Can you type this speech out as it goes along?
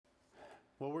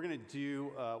Well, we're going to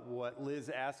do what Liz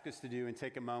asked us to do and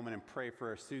take a moment and pray for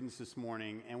our students this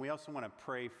morning. And we also want to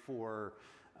pray for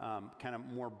kind of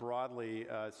more broadly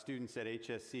students at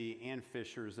HSE and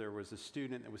Fishers. There was a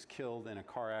student that was killed in a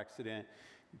car accident.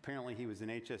 Apparently he was an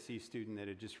HSE student that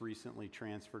had just recently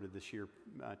transferred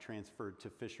to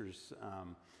Fishers.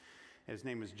 His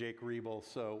name was Jake Riebel.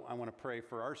 So I want to pray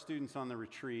for our students on the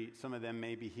retreat. Some of them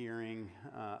may be hearing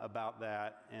about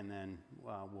that, and then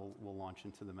we'll launch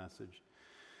into the message.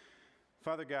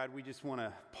 Father God, we just want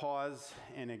to pause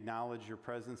and acknowledge your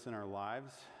presence in our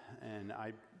lives. And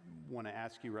I want to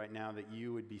ask you right now that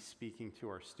you would be speaking to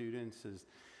our students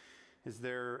as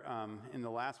they're in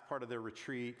the last part of their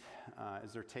retreat,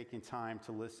 as they're taking time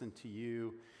to listen to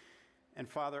you. And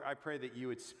Father, I pray that you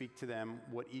would speak to them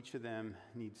what each of them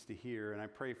needs to hear. And I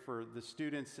pray for the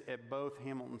students at both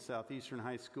Hamilton Southeastern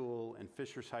High School and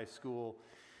Fishers High School,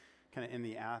 kind of in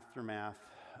the aftermath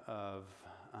of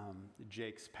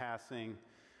Jake's passing.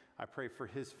 I pray for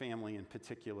his family in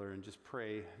particular and just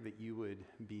pray that you would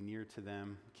be near to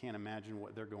them. Can't imagine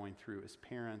what they're going through as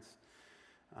parents,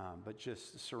 but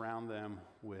just surround them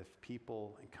with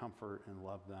people and comfort and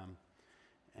love them.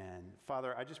 And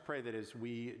Father, I just pray that as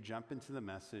we jump into the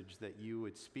message that you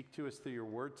would speak to us through your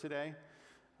word today.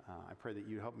 I pray that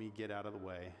you help me get out of the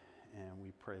way. And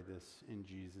we pray this in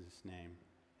Jesus' name.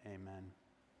 Amen.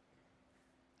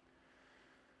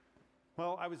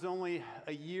 Well, I was only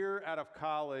a year out of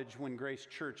college when Grace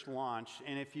Church launched.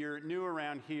 And if you're new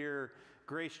around here,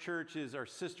 Grace Church is our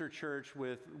sister church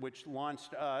which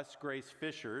launched us, Grace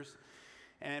Fishers.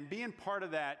 And being part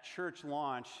of that church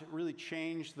launch really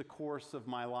changed the course of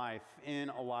my life in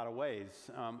a lot of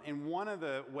ways. And one of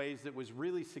the ways that was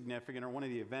really significant, or one of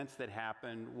the events that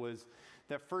happened, was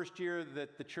that first year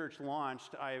that the church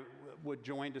launched, I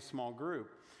joined a small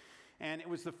group. And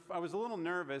I was a little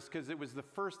nervous because it was the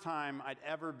first time I'd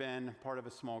ever been part of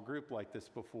a small group like this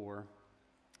before.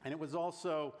 And I was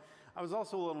also a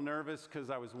little nervous because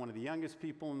I was one of the youngest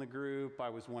people in the group. I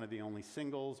was one of the only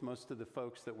singles. Most of the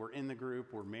folks that were in the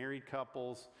group were married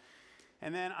couples.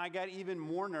 And then I got even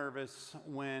more nervous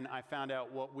when I found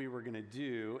out what we were going to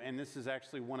do. And this is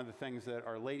actually one of the things that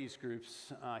our ladies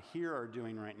groups here are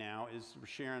doing right now, is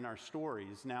sharing our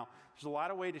stories. Now, there's a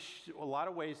lot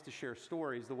of ways to share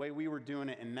stories. The way we were doing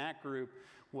it in that group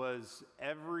was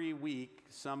every week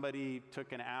somebody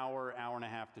took an hour and a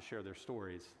half to share their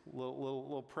stories.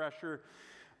 Little pressure.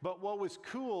 But what was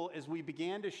cool is we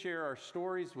began to share our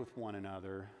stories with one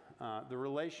another. The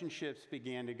relationships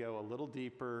began to go a little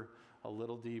deeper,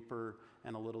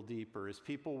 and a little deeper. As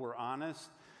people were honest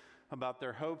about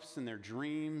their hopes and their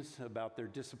dreams, about their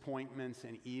disappointments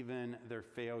and even their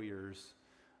failures,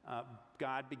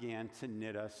 God began to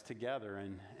knit us together,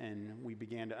 and we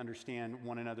began to understand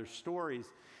one another's stories.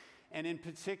 And in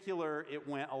particular, it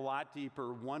went a lot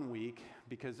deeper one week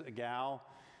because a gal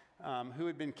who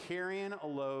had been carrying a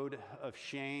load of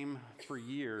shame for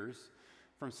years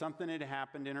from something that had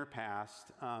happened in her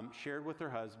past, shared with her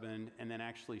husband, and then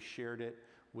actually shared it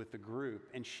with the group.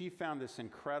 And she found this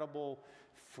incredible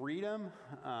freedom.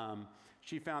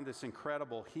 She found this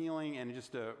incredible healing and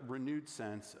just a renewed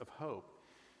sense of hope.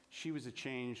 She was a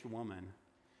changed woman.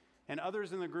 And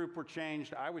others in the group were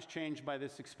changed. I was changed by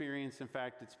this experience. In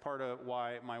fact, it's part of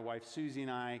why my wife Susie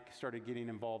and I started getting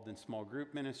involved in small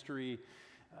group ministry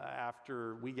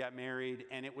after we got married,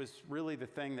 and it was really the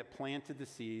thing that planted the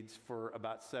seeds for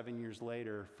about 7 years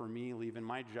later for me leaving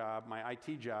my job, my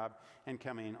IT job, and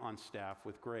coming on staff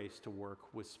with Grace to work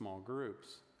with small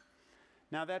groups.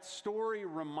 Now, that story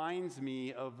reminds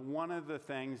me of one of the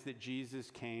things that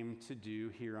Jesus came to do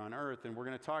here on earth, and we're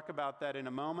going to talk about that in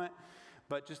a moment.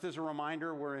 But just as a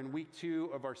reminder, we're in week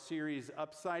 2 of our series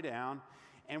Upside Down,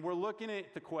 and we're looking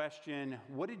at the question,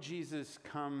 what did Jesus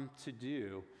come to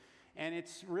do? And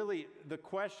it's really the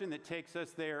question that takes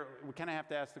us there. We kind of have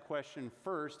to ask the question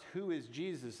first, who is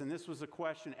Jesus? And this was a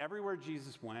question everywhere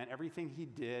Jesus went, everything he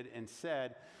did and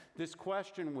said, this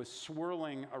question was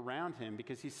swirling around him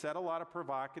because he said a lot of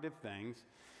provocative things.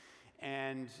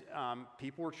 And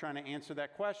people were trying to answer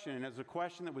that question. And it was a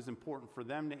question that was important for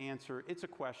them to answer. It's a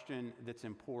question that's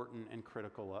important and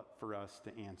critical for us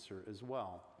to answer as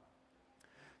well.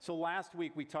 So last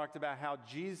week we talked about how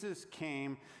Jesus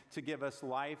came to give us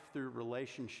life through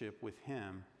relationship with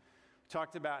him. We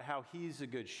talked about how he's a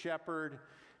good shepherd,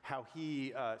 how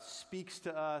he speaks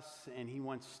to us, and he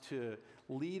wants to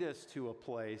lead us to a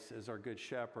place as our good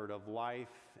shepherd of life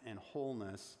and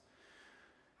wholeness.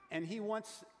 And he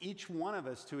wants each one of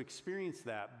us to experience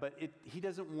that, but he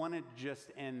doesn't want it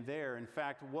just end there. In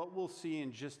fact, what we'll see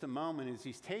in just a moment is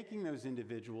he's taking those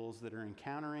individuals that are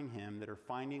encountering him, that are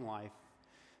finding life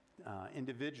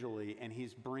individually, and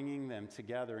he's bringing them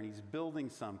together, and he's building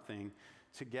something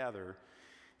together.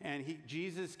 And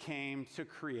Jesus came to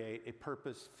create a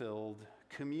purpose-filled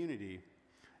community.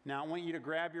 Now, I want you to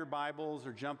grab your Bibles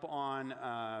or jump on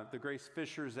the Grace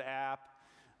Fishers app,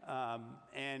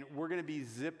 and we're going to be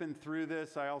zipping through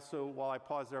this. I also, while I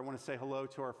pause there, I want to say hello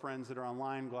to our friends that are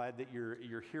online. Glad that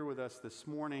you're here with us this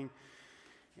morning.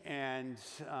 And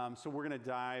so we're going to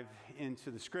dive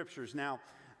into the scriptures. Now,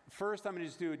 first, I'm going to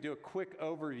just do a quick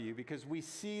overview, because we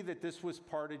see that this was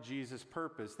part of Jesus'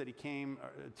 purpose, that he came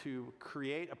to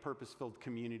create a purpose-filled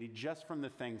community just from the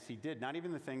things he did, not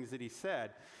even the things that he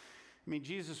said. I mean,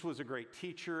 Jesus was a great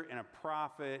teacher and a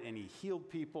prophet, and he healed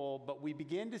people, but we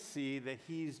begin to see that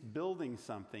he's building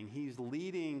something. He's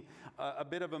leading a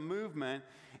bit of a movement,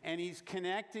 and he's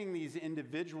connecting these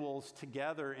individuals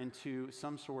together into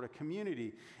some sort of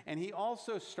community. And he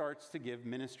also starts to give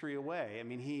ministry away. I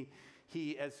mean, he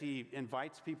as he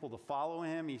invites people to follow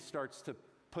him, he starts to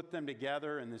put them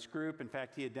together in this group. In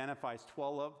fact, he identifies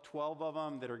 12 of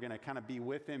them that are going to kind of be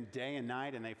with him day and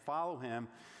night, and they follow him.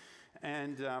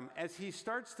 And as he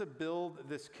starts to build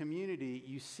this community,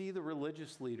 you see the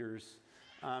religious leaders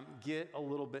get a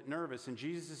little bit nervous. And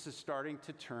Jesus is starting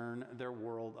to turn their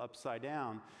world upside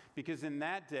down. Because in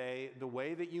that day, the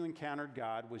way that you encountered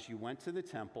God was you went to the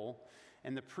temple,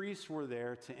 and the priests were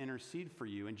there to intercede for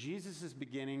you. And Jesus is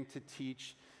beginning to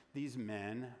teach these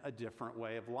men a different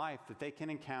way of life, that they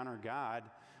can encounter God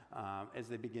as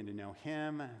they begin to know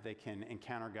him. They can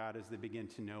encounter God as they begin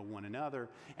to know one another.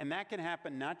 And that can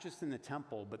happen not just in the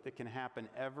temple, but that can happen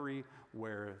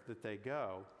everywhere that they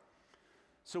go.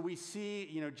 So we see,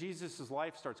 Jesus'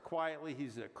 life starts quietly.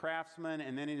 He's a craftsman,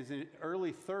 and then in his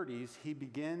early 30s, he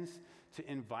begins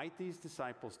to invite these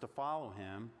disciples to follow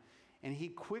him, and he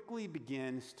quickly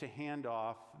begins to hand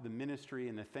off the ministry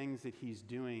and the things that he's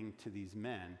doing to these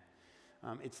men.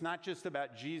 It's not just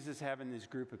about Jesus having this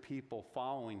group of people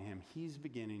following him. He's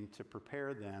beginning to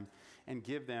prepare them and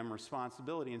give them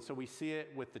responsibility. And so we see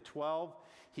it with the 12.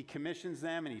 He commissions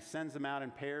them, and he sends them out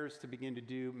in pairs to begin to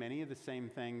do many of the same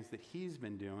things that he's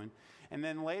been doing. And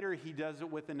then later he does it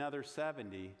with another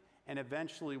 70. And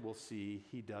eventually we'll see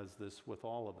he does this with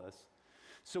all of us.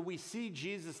 So we see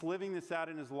Jesus living this out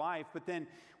in his life, but then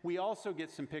we also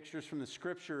get some pictures from the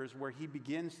scriptures where he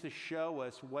begins to show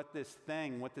us what this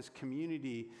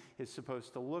community is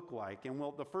supposed to look like. And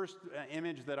the first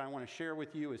image that I want to share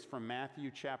with you is from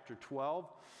Matthew chapter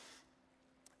 12.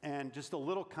 And just a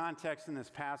little context in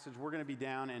this passage, we're going to be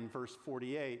down in verse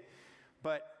 48.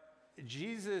 But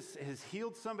Jesus has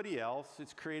healed somebody else.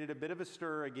 It's created a bit of a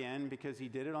stir again because he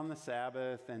did it on the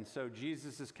Sabbath. And so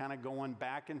Jesus is kind of going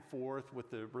back and forth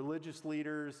with the religious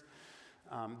leaders.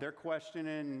 They're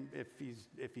questioning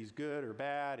if he's good or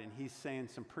bad, and he's saying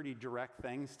some pretty direct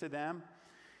things to them.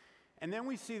 And then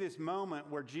we see this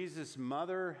moment where Jesus'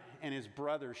 mother and his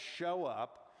brothers show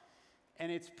up,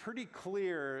 and it's pretty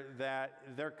clear that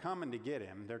they're coming to get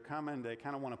him. They're coming to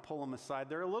kind of want to pull him aside.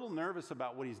 They're a little nervous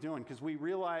about what he's doing, because we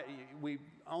realize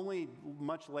only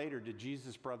much later did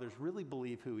Jesus' brothers really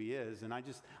believe who he is. And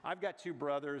I've got two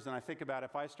brothers, and I think about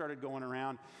if I started going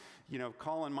around,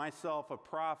 calling myself a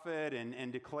prophet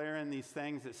and declaring these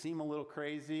things that seem a little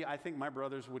crazy, I think my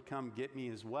brothers would come get me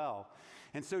as well.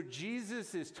 And so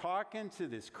Jesus is talking to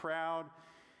this crowd,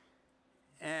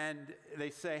 and they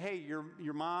say, hey,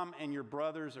 your mom and your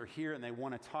brothers are here, and they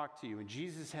want to talk to you. And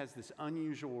Jesus has this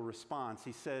unusual response.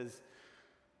 He says,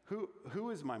 who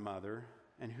is my mother,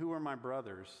 and who are my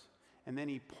brothers? And then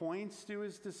he points to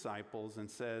his disciples and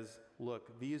says,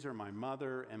 look, these are my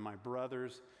mother and my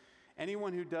brothers.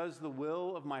 Anyone who does the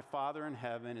will of my Father in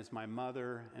heaven is my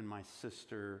mother and my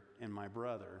sister and my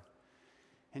brother.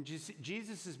 And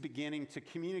Jesus is beginning to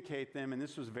communicate them, and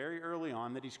this was very early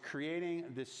on, that he's creating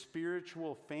this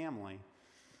spiritual family.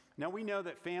 Now, we know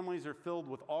that families are filled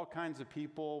with all kinds of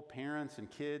people, parents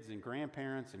and kids and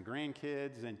grandparents and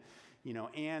grandkids and,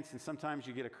 aunts, and sometimes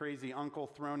you get a crazy uncle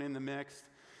thrown in the mix.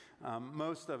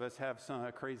 Most of us have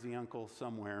a crazy uncle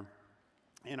somewhere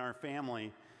in our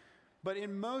family. But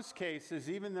in most cases,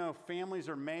 even though families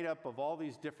are made up of all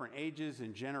these different ages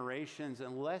and generations,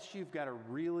 unless you've got a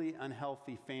really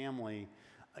unhealthy family,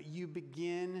 you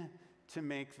begin to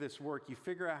make this work. You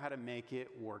figure out how to make it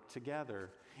work together.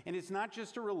 And it's not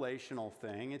just a relational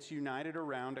thing. It's united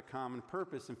around a common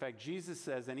purpose. In fact, Jesus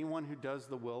says anyone who does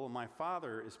the will of my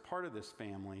Father is part of this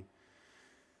family.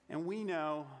 And we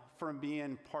know from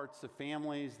being parts of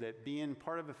families that being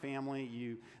part of a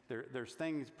family, there's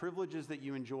privileges that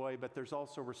you enjoy, but there's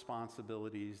also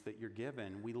responsibilities that you're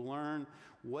given. We learn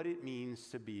what it means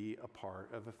to be a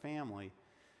part of a family.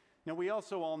 Now, we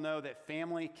also all know that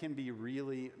family can be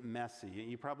really messy.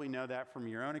 You probably know that from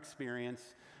your own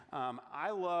experience. I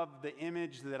love the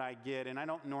image that I get, and I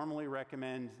don't normally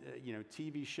recommend,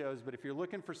 TV shows, but if you're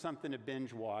looking for something to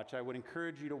binge watch, I would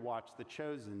encourage you to watch The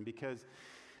Chosen, because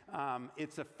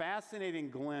it's a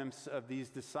fascinating glimpse of these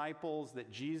disciples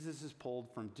that Jesus has pulled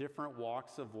from different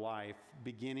walks of life,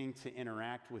 beginning to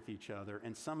interact with each other,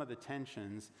 and some of the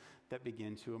tensions that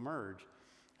begin to emerge.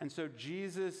 And so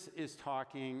Jesus is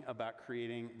talking about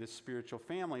creating this spiritual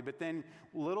family. But then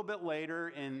a little bit later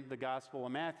in the Gospel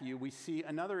of Matthew, we see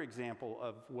another example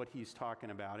of what he's talking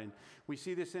about. And we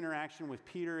see this interaction with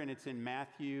Peter, and it's in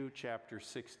Matthew chapter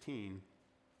 16.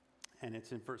 And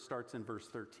starts in verse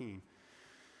 13.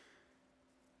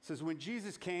 It says, when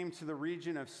Jesus came to the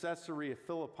region of Caesarea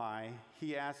Philippi,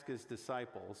 he asked his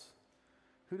disciples,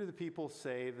 "Who do the people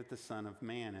say that the Son of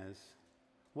Man is?"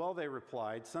 "Well," they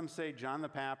replied, "some say John the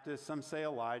Baptist, some say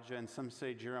Elijah, and some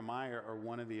say Jeremiah or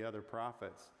one of the other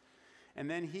prophets." And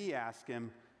then he asked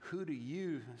him, "Who do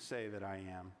you say that I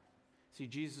am?" See,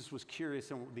 Jesus was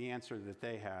curious in the answer that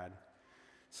they had.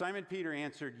 Simon Peter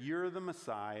answered, "You're the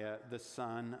Messiah, the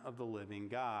Son of the living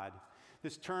God."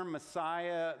 This term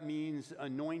Messiah means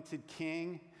anointed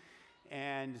king.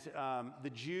 And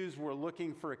the Jews were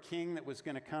looking for a king that was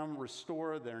going to come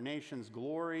restore their nation's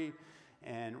glory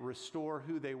and restore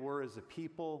who they were as a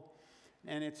people.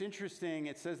 And it's interesting,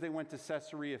 it says they went to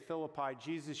Caesarea Philippi.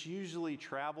 Jesus usually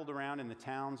traveled around in the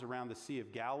towns around the Sea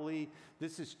of Galilee.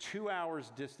 This is 2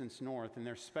 hours distance north, and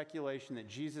there's speculation that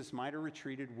Jesus might have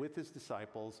retreated with his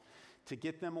disciples to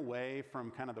get them away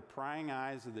from kind of the prying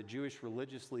eyes of the Jewish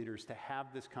religious leaders to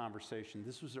have this conversation.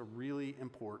 This was a really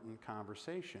important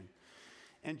conversation.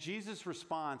 And Jesus'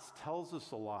 response tells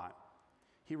us a lot.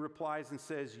 He replies and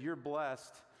says, "You're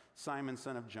blessed, Simon,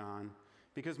 son of John,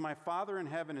 because my Father in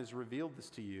heaven has revealed this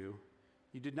to you.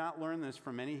 You did not learn this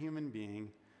from any human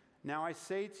being. Now I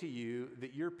say to you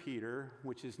that you're Peter,"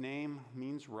 which his name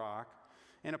means rock,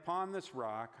 "and upon this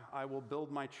rock I will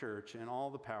build my church, and all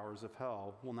the powers of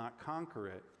hell will not conquer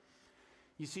it."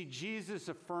 You see, Jesus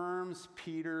affirms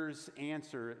Peter's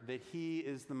answer that he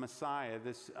is the Messiah,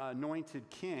 this anointed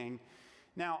king.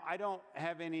 Now, I don't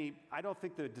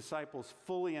think the disciples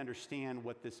fully understand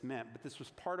what this meant, but this was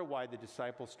part of why the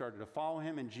disciples started to follow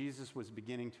him, and Jesus was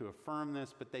beginning to affirm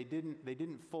this, but they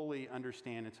didn't fully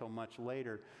understand until much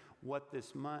later what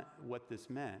this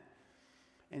meant.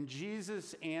 And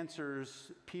Jesus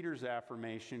answers Peter's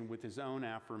affirmation with his own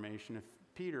affirmation of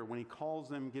Peter when he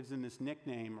gives him this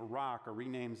nickname, Rock, or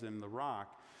renames him the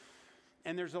Rock.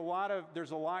 And there's a lot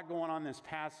going on in this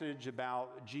passage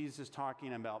about Jesus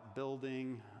talking about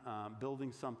building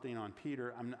something on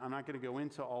Peter. I'm not going to go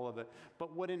into all of it,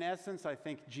 but what in essence I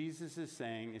think Jesus is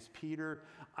saying is, Peter,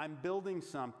 I'm building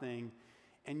something,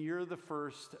 and you're the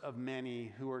first of many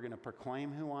who are going to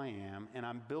proclaim who I am, and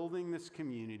I'm building this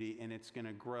community, and it's going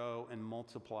to grow and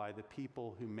multiply the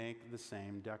people who make the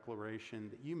same declaration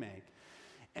that you make.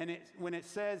 And when it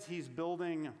says he's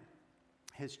building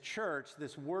his church,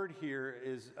 this word here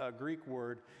is a Greek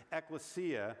word,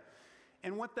 ekklesia.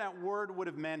 And what that word would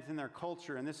have meant in their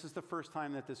culture, and this is the first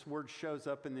time that this word shows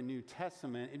up in the New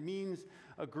Testament, it means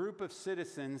a group of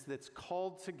citizens that's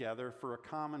called together for a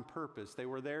common purpose. They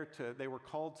were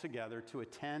called together to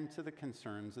attend to the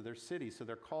concerns of their city. So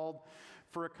they're called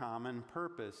for a common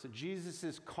purpose. Jesus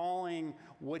is calling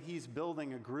what he's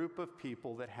building a group of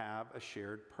people that have a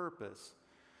shared purpose.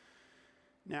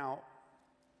 Now,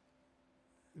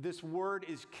 this word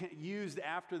is used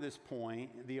after this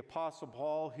point. The Apostle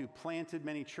Paul, who planted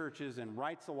many churches and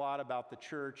writes a lot about the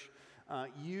church,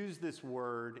 used this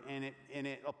word, and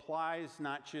it applies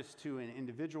not just to an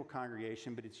individual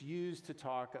congregation, but it's used to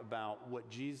talk about what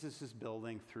Jesus is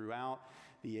building throughout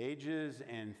the ages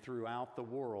and throughout the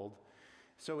world.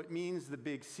 So it means the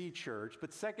Big C church,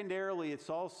 but secondarily, it's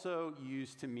also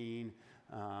used to mean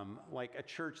like a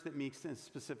church that meets in a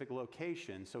specific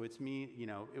location. So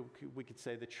we could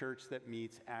say the church that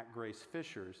meets at Grace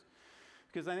Fishers.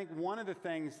 Because I think one of the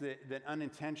things that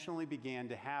unintentionally began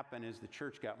to happen is the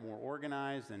church got more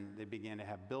organized and they began to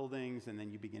have buildings, and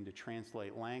then you begin to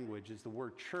translate language, is the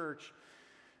word church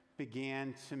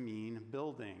began to mean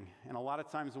building. And a lot of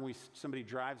times when somebody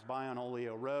drives by on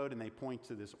Oleo Road and they point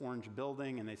to this orange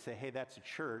building and they say, "Hey, that's a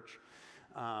church,"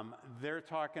 they're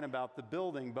talking about the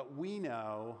building, but we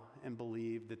know and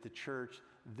believe that the church,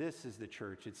 this is the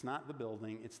church. It's not the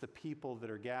building, it's the people that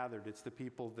are gathered. It's the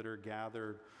people that are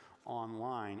gathered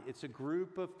online. It's a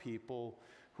group of people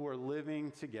who are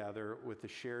living together with a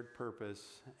shared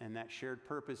purpose, and that shared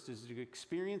purpose is to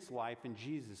experience life in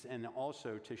Jesus and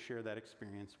also to share that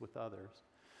experience with others.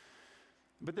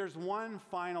 But there's one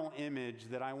final image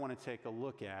that I want to take a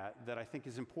look at that I think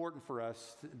is important for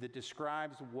us that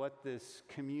describes what this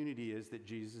community is that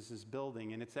Jesus is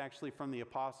building. And it's actually from the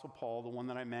Apostle Paul. The one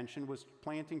that I mentioned was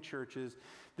planting churches.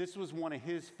 This was one of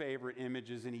his favorite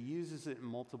images, and he uses it in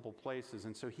multiple places.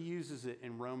 And so he uses it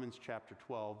in Romans chapter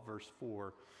 12, verse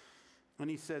 4. And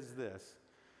he says this,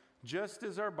 "Just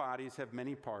as our bodies have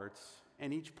many parts,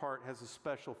 and each part has a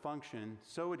special function,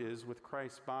 so it is with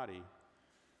Christ's body.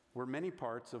 We're many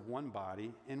parts of one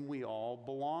body, and we all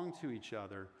belong to each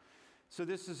other." So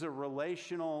this is a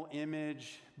relational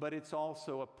image, but it's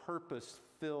also a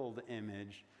purpose-filled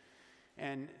image.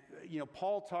 And,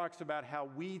 Paul talks about how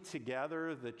we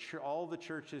together, all the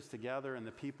churches together and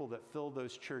the people that fill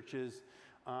those churches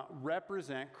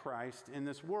represent Christ in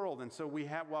this world. And so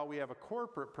while we have a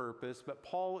corporate purpose, but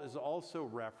Paul is also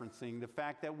referencing the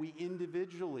fact that we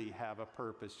individually have a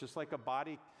purpose, just like a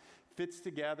body fits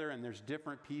together and there's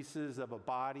different pieces of a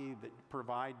body that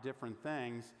provide different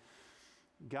things.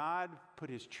 God put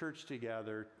his church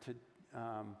together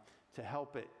to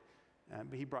help it.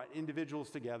 He brought individuals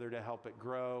together to help it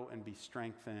grow and be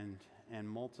strengthened and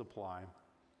multiply.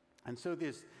 And so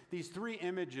these three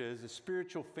images, a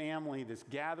spiritual family, this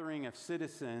gathering of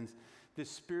citizens, this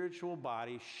spiritual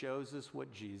body shows us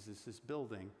what Jesus is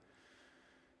building.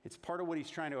 It's part of what he's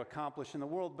trying to accomplish in the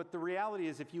world. But the reality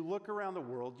is, if you look around the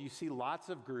world, you see lots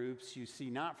of groups, you see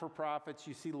not-for-profits,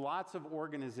 you see lots of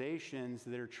organizations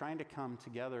that are trying to come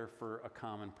together for a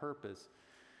common purpose.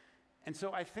 And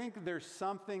so I think there's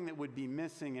something that would be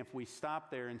missing if we stopped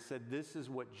there and said, this is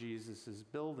what Jesus is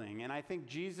building. And I think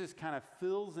Jesus kind of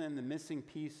fills in the missing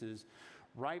pieces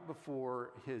right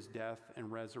before his death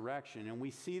and resurrection. And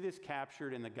we see this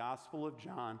captured in the Gospel of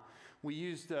John.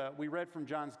 We read from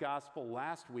John's Gospel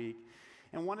last week.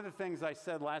 And one of the things I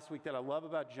said last week that I love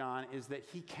about John is that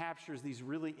he captures these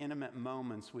really intimate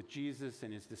moments with Jesus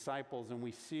and his disciples. And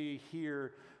we see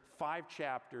here 5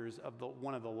 chapters of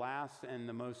one of the last and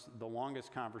the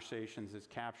longest conversations is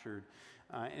captured.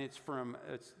 And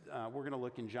we're going to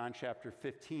look in John chapter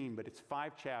 15, but it's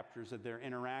 5 chapters of their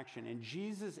interaction. And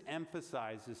Jesus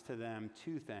emphasizes to them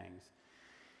 2 things.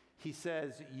 He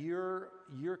says, your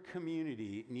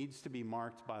community needs to be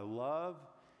marked by love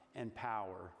and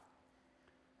power.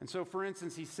 And so, for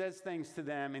instance, he says things to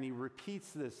them and he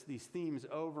repeats these themes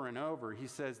over and over. He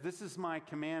says, "This is my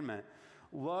commandment.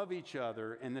 Love each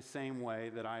other in the same way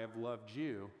that I have loved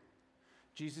you."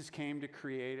 Jesus came to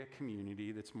create a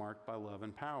community that's marked by love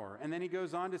and power. And then he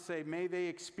goes on to say, "May they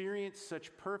experience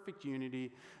such perfect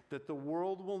unity that the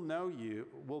world will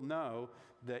know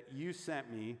that you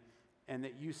sent me and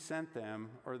that you sent them,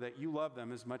 or that you love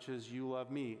them as much as you love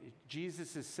me."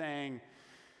 Jesus is saying,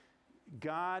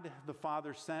 God the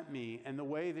Father sent me, and the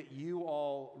way that you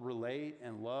all relate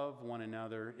and love one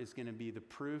another is going to be the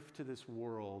proof to this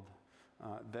world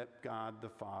that God the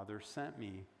Father sent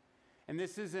me. And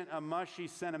this isn't a mushy,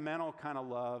 sentimental kind of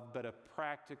love, but a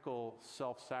practical,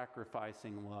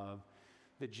 self-sacrificing love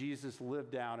that Jesus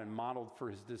lived out and modeled for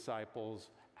his disciples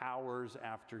hours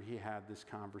after he had this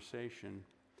conversation.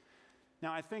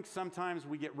 Now, I think sometimes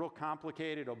we get real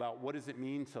complicated about what does it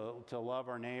mean to love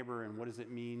our neighbor and what does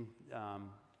it mean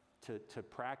to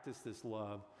practice this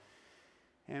love.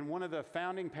 And one of the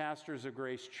founding pastors of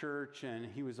Grace Church, and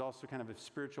he was also kind of a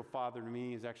spiritual father to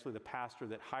me, is actually the pastor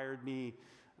that hired me,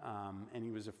 and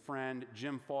he was a friend.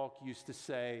 Jim Falk used to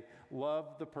say,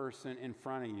 "Love the person in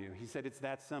front of you." He said it's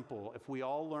that simple. If we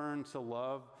all learn to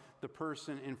love the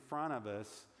person in front of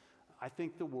us, I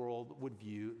think the world would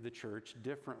view the church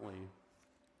differently.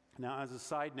 Now, as a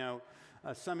side note,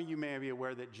 some of you may be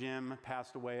aware that Jim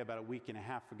passed away about a week and a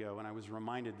half ago, and I was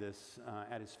reminded this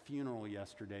at his funeral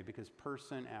yesterday because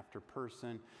person after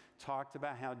person talked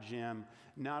about how Jim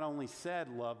not only said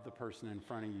love the person in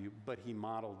front of you, but he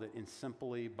modeled it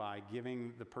simply by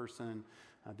giving the person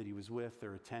that he was with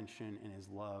their attention and his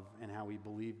love and how he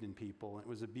believed in people. It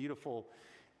was a beautiful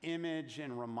image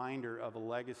and reminder of a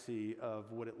legacy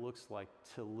of what it looks like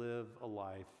to live a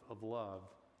life of love.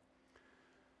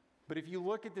 But if you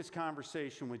look at this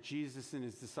conversation with Jesus and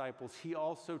his disciples, he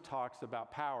also talks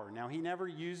about power. Now, he never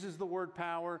uses the word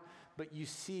power, but you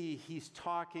see he's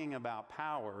talking about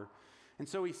power. And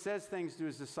so he says things to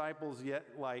his disciples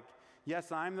like,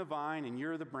 "Yes, I'm the vine and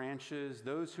you're the branches.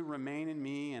 Those who remain in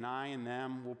me and I in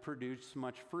them will produce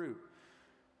much fruit.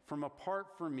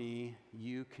 Apart from me,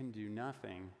 you can do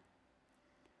nothing."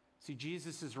 See,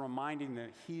 Jesus is reminding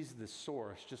that he's the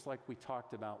source, just like we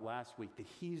talked about last week, that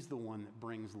he's the one that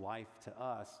brings life to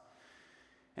us.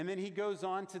 And then he goes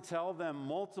on to tell them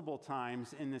multiple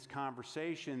times in this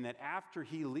conversation that after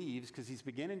he leaves, because he's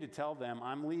beginning to tell them,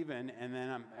 I'm leaving, and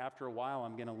then after a while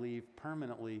I'm going to leave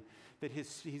permanently, that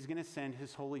he's going to send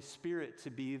his Holy Spirit to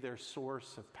be their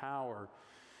source of power.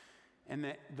 And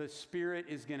that the Spirit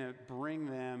is going to bring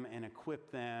them and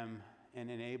equip them and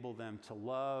enable them to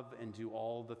love and do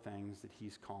all the things that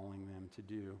he's calling them to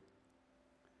do.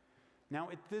 Now,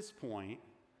 at this point,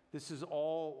 this is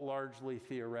all largely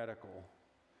theoretical.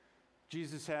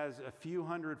 Jesus has a few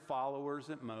hundred followers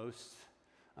at most.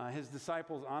 His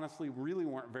disciples honestly really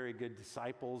weren't very good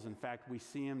disciples. In fact, we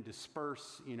see him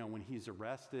disperse, when he's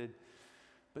arrested.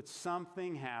 But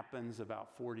something happens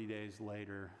about 40 days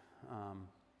later.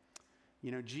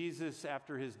 Jesus,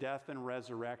 after his death and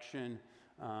resurrection,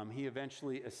 he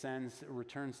eventually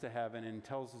returns to heaven and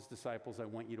tells his disciples, I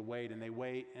want you to wait. And they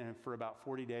wait for about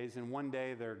 40 days. And one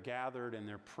day they're gathered and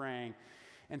they're praying.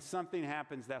 And something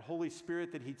happens. That Holy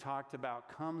Spirit that he talked about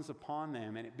comes upon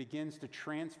them, and it begins to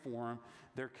transform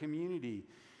their community.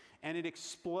 And it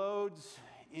explodes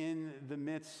in the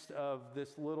midst of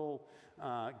this little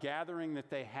gathering that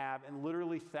they have, and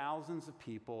literally thousands of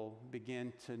people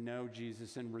begin to know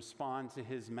Jesus and respond to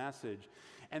his message.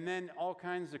 And then all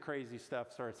kinds of crazy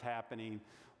stuff starts happening,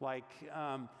 like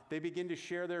they begin to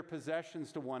share their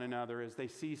possessions to one another as they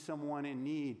see someone in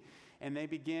need. And they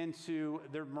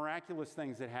there are miraculous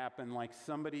things that happen, like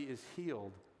somebody is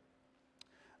healed.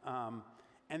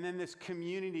 And then this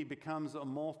community becomes a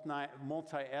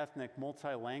multi-ethnic,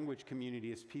 multi-language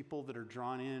community as people that are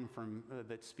drawn in from,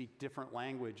 that speak different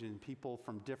language, and people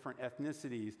from different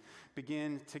ethnicities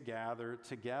begin to gather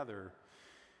together.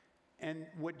 And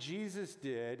what Jesus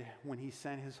did when he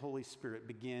sent his Holy Spirit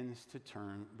begins to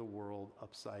turn the world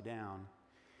upside down.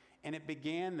 And it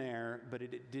began there, but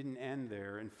it didn't end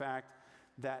there. In fact,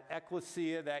 that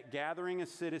ecclesia, that gathering of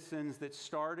citizens that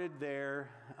started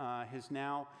there, has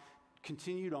now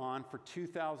continued on for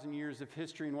 2,000 years of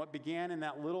history. And what began in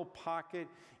that little pocket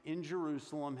in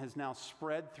Jerusalem has now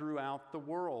spread throughout the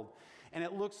world. And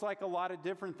it looks like a lot of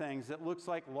different things. It looks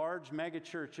like large mega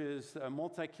churches,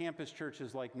 multi-campus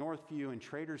churches like Northview and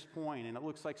Traders Point. And it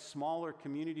looks like smaller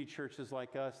community churches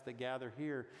like us that gather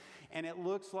here. And it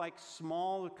looks like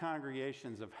small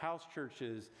congregations of house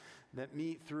churches that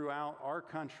meet throughout our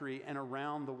country and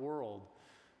around the world.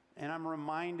 And I'm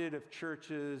reminded of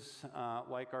churches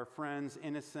like our friends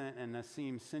Innocent and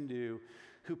Nassim Sindhu,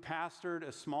 who pastored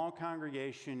a small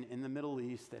congregation in the Middle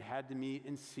East that had to meet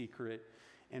in secret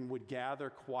and would gather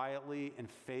quietly and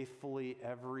faithfully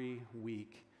every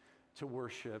week to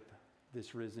worship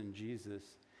this risen Jesus.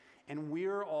 And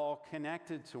we're all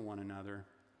connected to one another.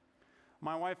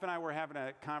 My wife and I were having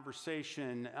a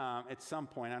conversation at some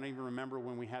point. I don't even remember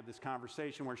when we had this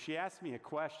conversation, where she asked me a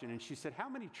question, and she said, how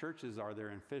many churches are there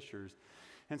in Fishers?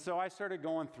 And so I started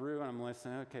going through, and I'm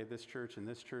listening, okay, this church and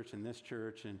this church and this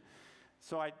church. And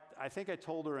so I think I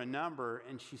told her a number,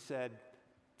 and she said,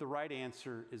 the right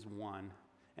answer is 1.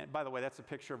 And by the way, that's a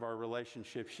picture of our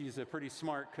relationship. She's a pretty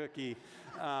smart cookie.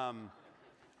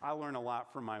 I learn a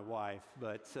lot from my wife,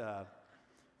 but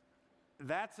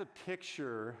that's a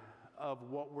picture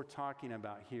of what we're talking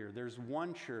about here. There's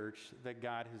one church that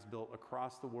God has built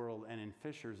across the world and in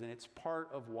Fishers, and it's part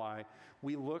of why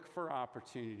we look for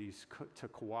opportunities to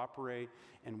cooperate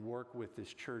and work with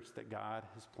this church that God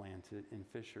has planted in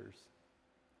Fishers.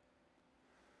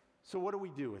 So what do we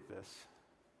do with this?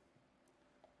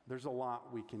 There's a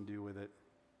lot we can do with it,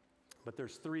 but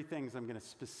there's 3 things I'm going to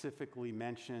specifically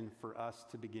mention for us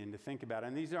to begin to think about.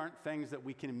 And these aren't things that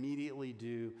we can immediately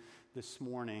do this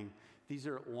morning. These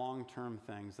are long-term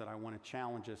things that I want to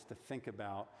challenge us to think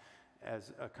about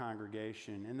as a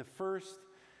congregation. And the first,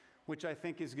 which I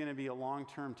think is going to be a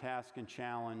long-term task and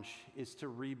challenge, is to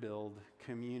rebuild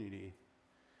community.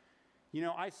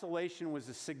 Isolation was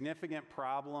a significant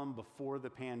problem before the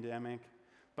pandemic,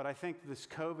 but I think this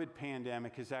COVID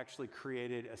pandemic has actually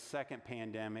created a second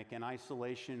pandemic, and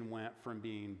isolation went from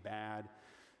being bad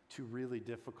to really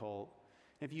difficult.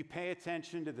 If you pay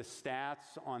attention to the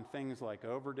stats on things like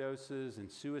overdoses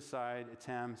and suicide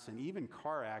attempts and even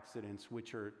car accidents,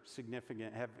 which are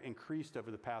significant, have increased over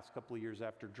the past couple of years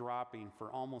after dropping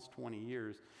for almost 20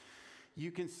 years, you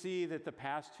can see that the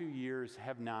past 2 years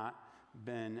have not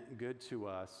been good to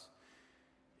us.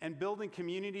 And building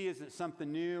community isn't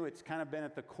something new. It's kind of been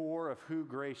at the core of who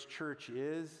Grace Church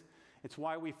is. It's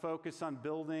why we focus on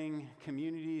building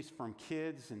communities from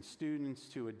kids and students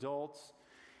to adults.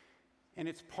 And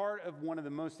it's part of one of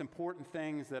the most important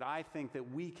things that I think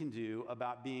that we can do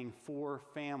about being for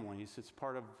families. It's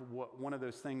part of one of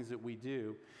those things that we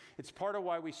do. It's part of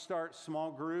why we start small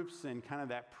groups in kind of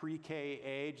that pre-K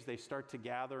age. They start to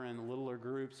gather in littler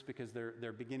groups because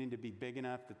they're beginning to be big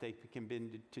enough that they can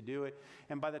begin to do it.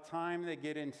 And by the time they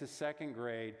get into second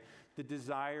grade, the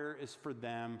desire is for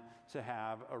them to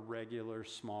have a regular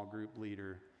small group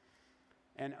leader.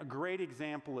 And a great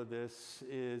example of this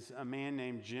is a man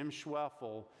named Jim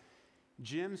Schweffel.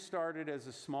 Jim started as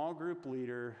a small group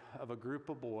leader of a group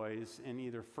of boys in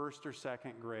either first or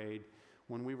second grade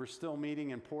when we were still meeting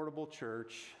in Portable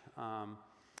Church,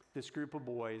 this group of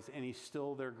boys, and he's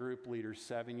still their group leader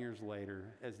 7 years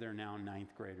later as they're now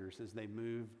ninth graders, as they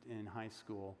moved in high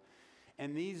school.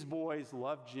 And these boys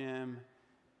love Jim,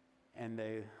 and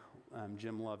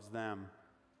Jim loves them.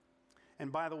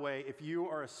 And by the way, if you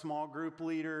are a small group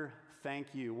leader,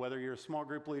 thank you. Whether you're a small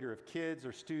group leader of kids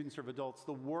or students or of adults,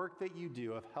 the work that you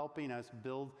do of helping us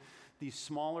build these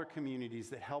smaller communities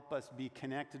that help us be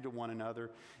connected to one another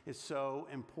is so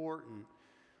important.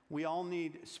 We all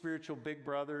need spiritual big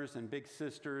brothers and big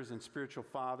sisters and spiritual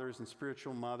fathers and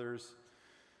spiritual mothers.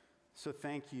 So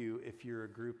thank you if you're a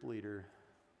group leader.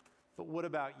 But what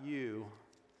about you?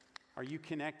 Are you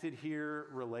connected here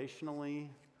relationally?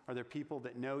 Are there people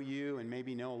that know you and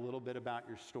maybe know a little bit about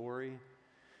your story?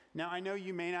 Now, I know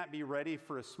you may not be ready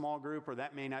for a small group, or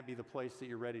that may not be the place that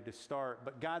you're ready to start,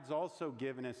 but God's also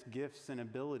given us gifts and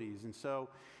abilities. And so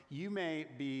you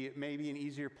maybe an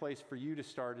easier place for you to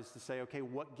start is to say, okay,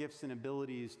 what gifts and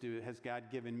abilities has God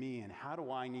given me, and how do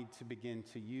I need to begin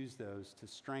to use those to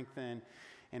strengthen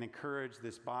and encourage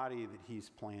this body that He's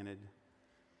planted?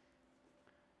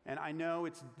 And I know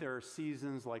there are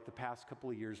seasons like the past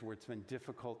couple of years where it's been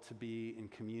difficult to be in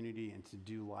community and to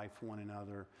do life one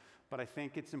another. But I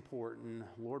think it's important,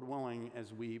 Lord willing,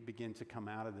 as we begin to come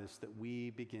out of this, that we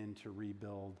begin to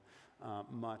rebuild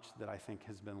much that I think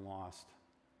has been lost.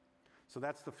 So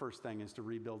that's the first thing, is to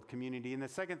rebuild community. And the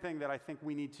second thing that I think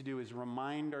we need to do is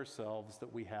remind ourselves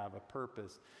that we have a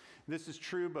purpose. This is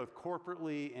true both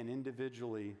corporately and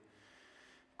individually.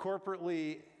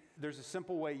 Corporately, there's a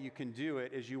simple way you can do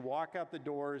it. As you walk out the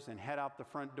doors and head out the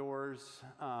front doors,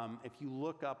 if you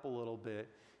look up a little bit,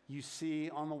 you see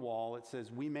on the wall, it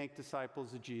says, "We make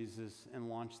disciples of Jesus and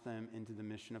launch them into the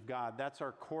mission of God." That's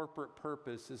our corporate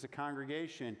purpose as a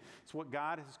congregation. It's what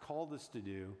God has called us to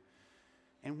do.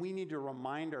 And we need to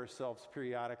remind ourselves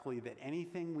periodically that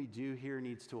anything we do here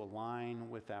needs to align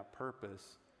with that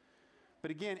purpose. But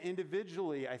again,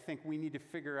 individually, I think we need to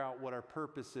figure out what our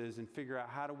purpose is and figure out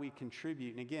how do we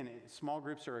contribute. And again, small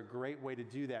groups are a great way to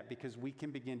do that, because we can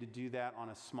begin to do that on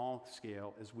a small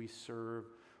scale as we serve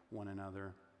one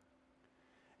another.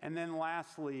 And then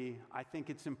lastly, I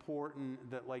think it's important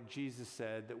that, like Jesus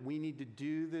said, that we need to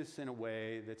do this in a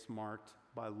way that's marked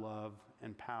by love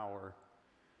and power.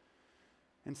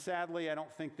 And sadly, I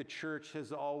don't think the church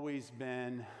has always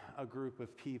been a group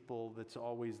of people that's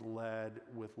always led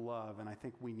with love, and I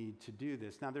think we need to do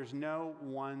this. Now, there's no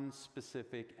one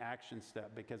specific action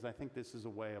step, because I think this is a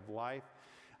way of life.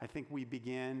 I think we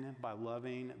begin by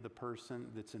loving the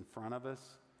person that's in front of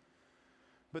us.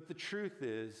 But the truth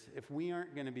is, if we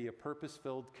aren't going to be a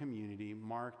purpose-filled community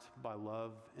marked by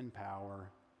love and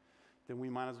power, then we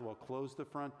might as well close the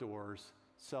front doors,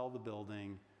 sell the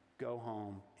building, go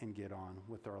home, and get on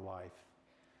with our life,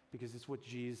 because it's what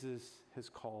Jesus has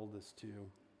called us to.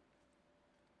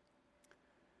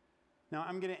 Now,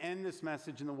 I'm going to end this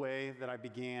message in the way that I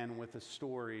began, with a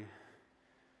story.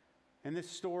 And this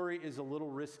story is a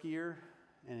little riskier,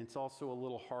 and it's also a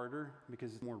little harder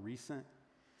because it's more recent.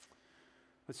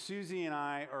 But Susie and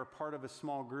I are part of a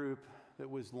small group that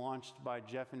was launched by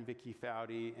Jeff and Vicki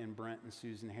Foudy and Brent and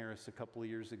Susan Harris a couple of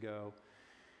years ago.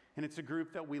 And it's a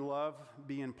group that we love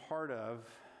being part of,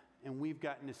 and we've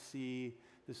gotten to see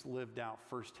this lived out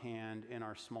firsthand in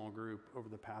our small group over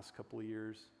the past couple of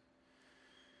years.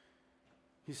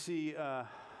 You see,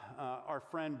 our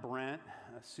friend Brent,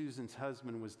 Susan's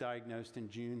husband, was diagnosed in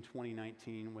June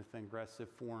 2019 with an aggressive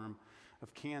form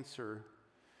of cancer.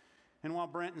 And while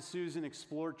Brent and Susan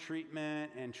explored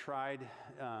treatment and tried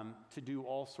to do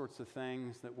all sorts of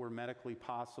things that were medically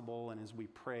possible, and as we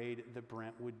prayed that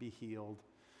Brent would be healed,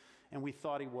 and we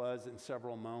thought he was in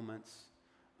several moments,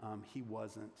 he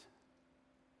wasn't.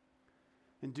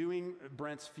 And doing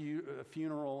Brent's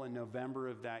funeral in November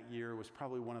of that year was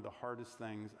probably one of the hardest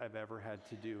things I've ever had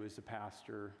to do as a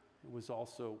pastor. It was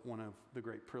also one of the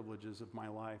great privileges of my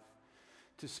life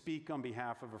to speak on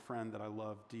behalf of a friend that I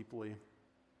love deeply. It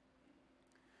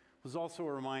was also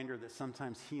a reminder that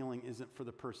sometimes healing isn't for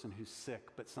the person who's sick,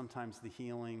 but sometimes the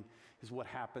healing is what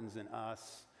happens in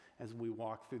us as we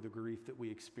walk through the grief that we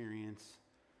experience.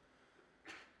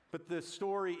 But the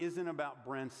story isn't about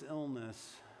Brent's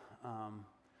illness,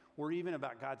 or even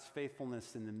about God's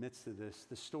faithfulness in the midst of this.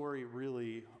 The story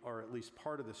really, or at least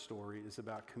part of the story, is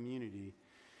about community.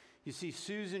 You see,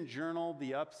 Susan journaled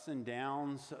the ups and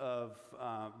downs of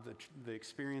the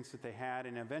experience that they had,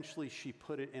 and eventually she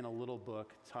put it in a little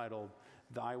book titled,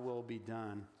 Thy Will Be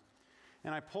Done.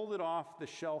 And I pulled it off the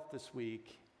shelf this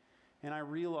week, and I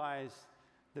realized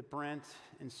that Brent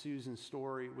and Susan's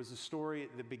story was a story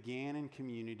that began in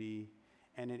community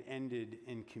and it ended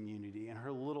in community. And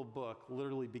her little book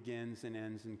literally begins and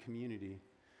ends in community.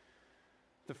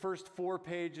 The first 4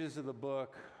 pages of the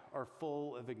book are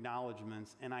full of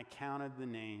acknowledgments, and I counted the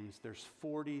names. There's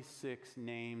 46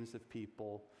 names of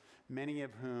people, many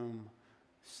of whom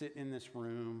sit in this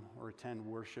room or attend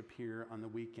worship here on the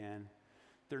weekend.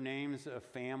 They're names of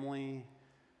family,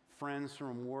 friends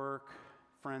from work,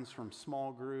 friends from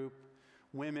small group,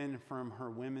 women from her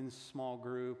women's small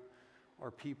group, or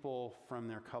people from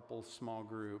their couple's small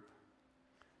group.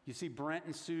 You see, Brent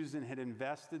and Susan had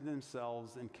invested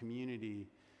themselves in community,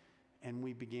 and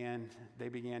they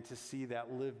began to see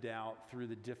that lived out through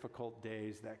the difficult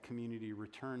days. That community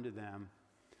returned to them.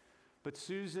 But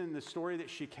Susan, the story that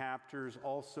she captures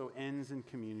also ends in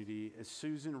community, as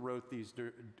Susan wrote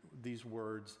these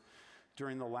words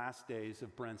during the last days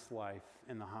of Brent's life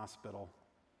in the hospital.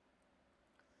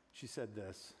 She said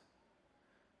this: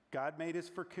 God made us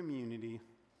for community,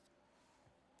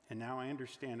 and now I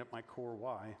understand at my core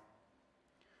why.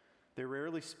 They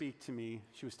rarely speak to me.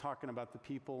 She was talking about the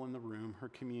people in the room, her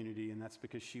community, and that's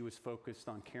because she was focused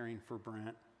on caring for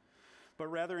Brent. But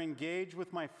rather engage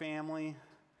with my family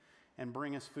and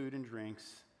bring us food and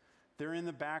drinks. They're in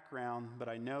the background, but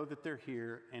I know that they're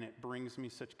here, and it brings me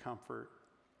such comfort.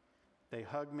 They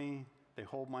hug me, they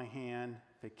hold my hand,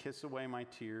 they kiss away my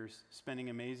tears, spending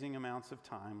amazing amounts of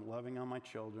time loving on my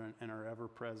children, and are ever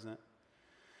present.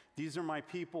 These are my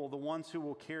people, the ones who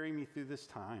will carry me through this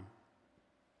time.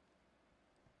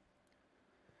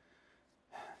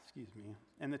 Excuse me.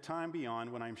 And the time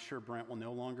beyond, when I'm sure Brent will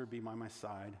no longer be by my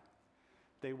side.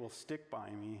 They will stick by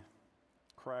me,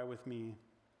 cry with me,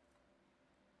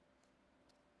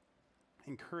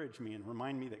 encourage me, and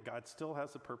remind me that God still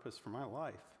has a purpose for my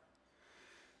life.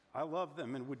 I love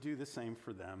them and would do the same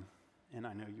for them, and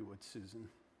I know you would, Susan.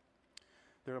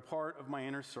 They're a part of my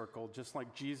inner circle, just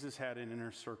like Jesus had an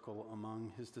inner circle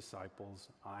among his disciples.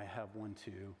 I have one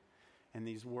too. And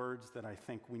these words that I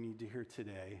think we need to hear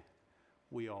today,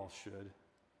 we all should.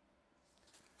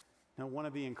 Now, one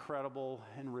of the incredible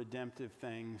and redemptive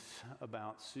things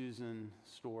about Susan's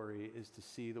story is to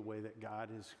see the way that God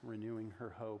is renewing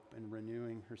her hope and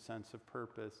renewing her sense of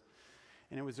purpose.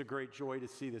 And it was a great joy to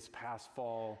see this past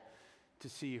fall, to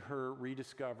see her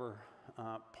rediscover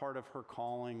part of her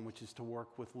calling, which is to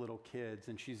work with little kids.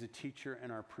 And she's a teacher in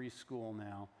our preschool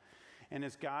now. And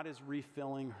as God is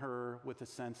refilling her with a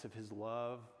sense of his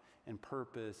love and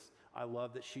purpose, I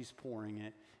love that she's pouring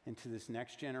it into this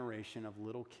next generation of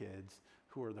little kids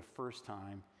who are the first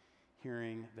time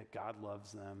hearing that God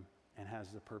loves them and has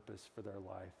the purpose for their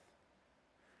life.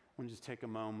 I want to just take a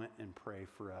moment and pray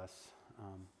for us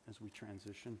as we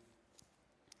transition.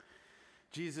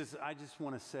 Jesus, I just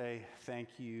want to say thank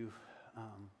you.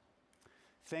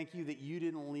 Thank you that you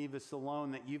didn't leave us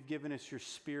alone, that you've given us your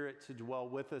Spirit to dwell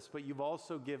with us, but you've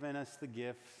also given us the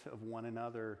gift of one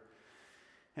another.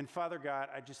 And Father God,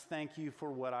 I just thank you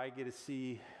for what I get to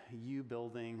see you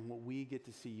building, what we get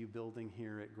to see you building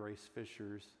here at Grace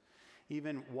Fishers.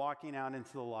 Even walking out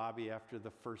into the lobby after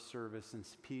the first service and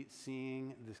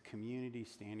seeing this community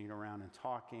standing around and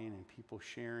talking and people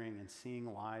sharing and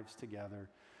seeing lives together.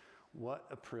 What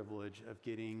a privilege of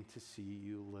getting to see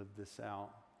you live this out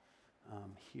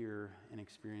here and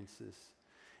experience this.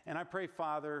 And I pray,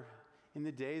 Father, in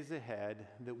the days ahead,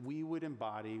 that we would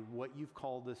embody what you've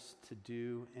called us to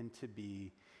do and to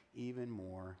be even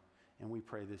more. And we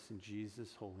pray this in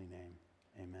Jesus' holy name.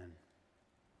 Amen.